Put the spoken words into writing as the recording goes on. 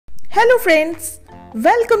Hello friends,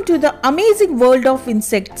 welcome to the amazing world of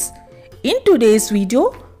insects. In today's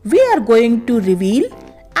video, we are going to reveal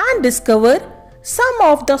and discover some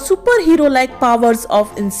of the superhero-like powers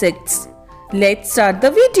of insects. Let's start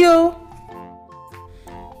the video.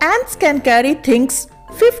 Ants can carry things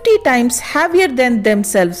 50 times heavier than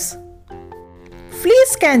themselves.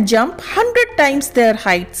 Fleas can jump 100 times their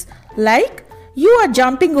heights, like you are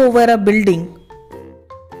jumping over a building.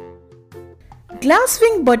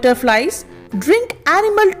 Glasswing butterflies drink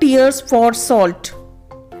animal tears for salt.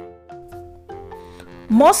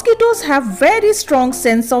 Mosquitoes have very strong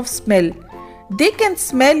sense of smell. They can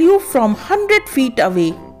smell you from 100 feet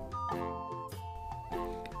away.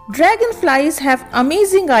 Dragonflies have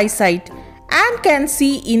amazing eyesight and can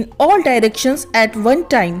see in all directions at one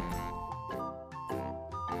time.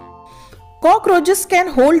 Cockroaches can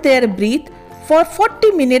hold their breath for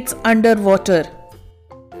 40 minutes underwater.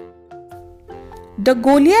 The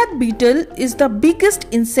Goliath beetle is the biggest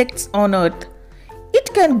insect on earth.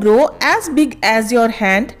 It can grow as big as your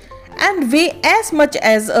hand and weigh as much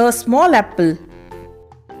as a small apple.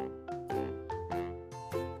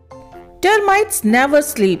 Termites never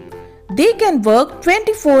sleep. They can work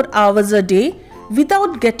 24 hours a day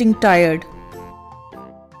without getting tired.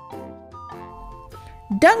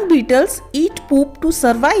 Dung beetles eat poop to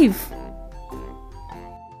survive.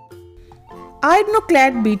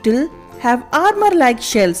 Ironclad beetles have armor-like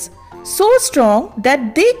shells so strong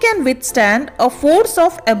that they can withstand a force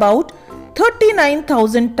of about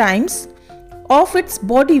 39,000 times of its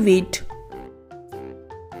body weight.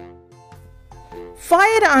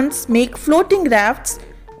 Fire ants make floating rafts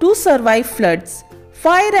to survive floods.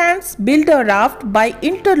 Fire ants build a raft by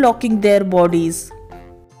interlocking their bodies.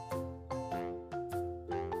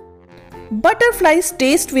 Butterflies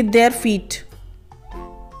taste with their feet.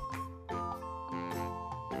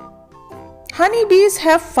 Honeybees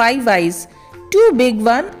have 5 eyes, 2 big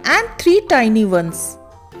ones and 3 tiny ones.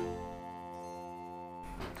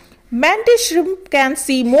 Mantis shrimp can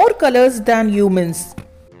see more colors than humans.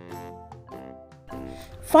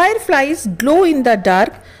 Fireflies glow in the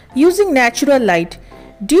dark using natural light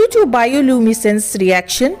due to bioluminescence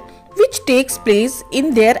reaction which takes place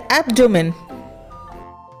in their abdomen.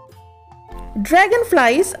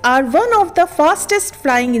 Dragonflies are one of the fastest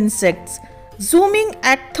flying insects, zooming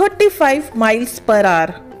at 35 miles per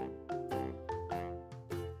hour.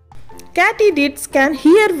 Katydids can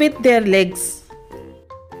hear with their legs.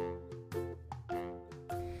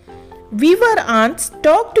 Weaver ants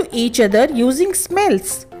talk to each other using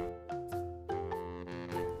smells.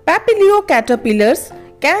 Papilio caterpillars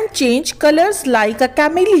can change colors like a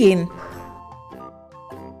chameleon.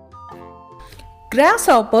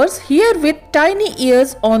 Grasshoppers hear with tiny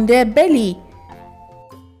ears on their belly.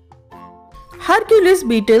 Hercules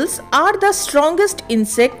beetles are the strongest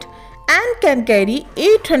insect and can carry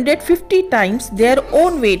 850 times their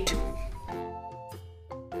own weight.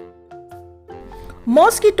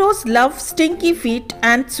 Mosquitoes love stinky feet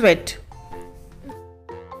and sweat.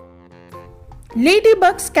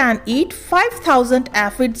 Ladybugs can eat 5,000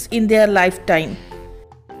 aphids in their lifetime.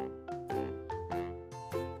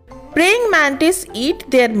 Praying mantis eat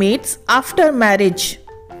their mates after marriage.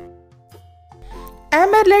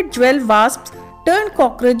 Emerald jewel wasps turn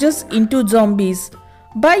cockroaches into zombies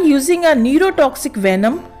by using a neurotoxic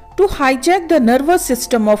venom to hijack the nervous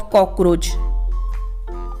system of cockroach.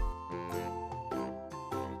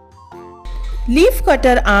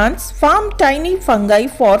 Leafcutter ants farm tiny fungi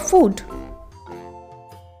for food.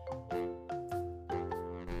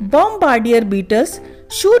 Bombardier beetles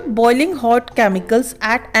shoot boiling hot chemicals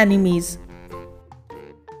at enemies.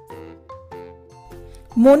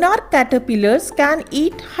 Monarch caterpillars can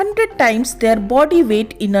eat 100 times their body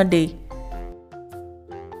weight in a day.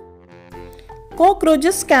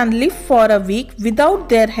 Cockroaches can live for a week without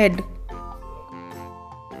their head.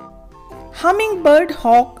 Hummingbird,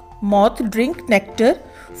 hawk, moth drink nectar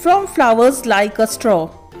from flowers like a straw.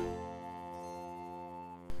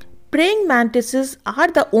 Praying mantises are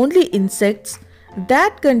the only insects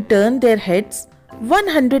that can turn their heads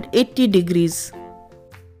 180 degrees.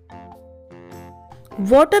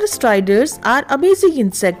 Water striders are amazing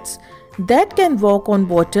insects that can walk on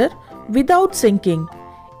water without sinking.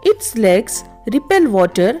 Its legs repel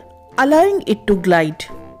water, allowing it to glide.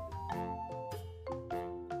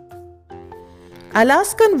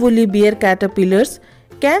 Alaskan woolly bear caterpillars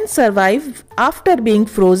can survive after being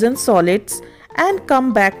frozen solids and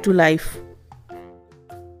come back to life.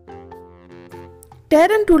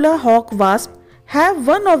 Tarantula hawk wasps have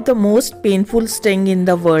one of the most painful sting in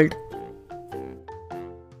the world.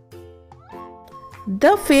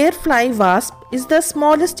 The fair fly wasp is the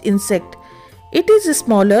smallest insect It is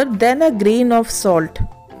smaller than a grain of salt.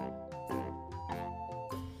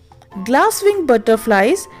 Glass-winged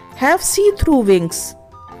butterflies have see-through wings.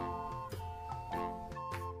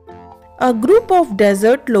 A group of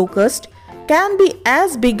desert locusts can be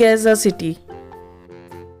as big as a city.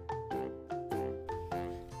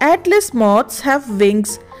 Atlas moths have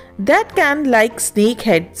wings that can like snake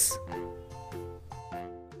heads.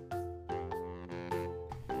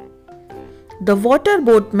 The water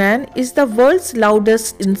boatman is the world's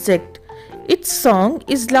loudest insect. Its song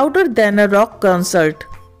is louder than a rock concert.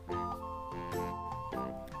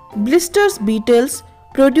 Blisters beetles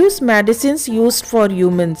produce medicines used for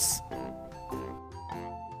humans.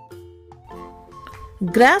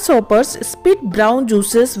 Grasshoppers spit brown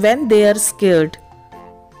juices when they are scared.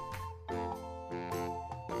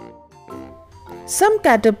 Some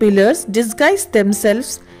caterpillars disguise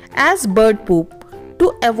themselves as bird poop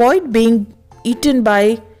to avoid being eaten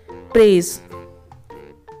by prey.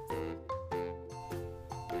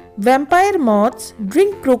 Vampire moths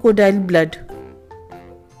drink crocodile blood.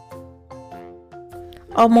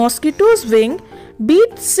 A mosquito's wing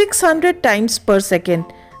beats 600 times per second.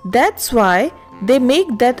 That's why they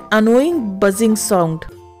make that annoying buzzing sound.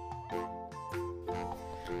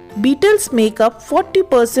 Beetles make up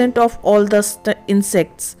 40% of all the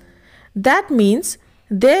insects. That means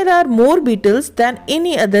there are more beetles than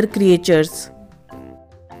any other creatures.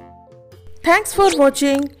 Thanks for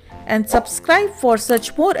watching and subscribe for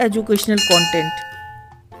such more educational content.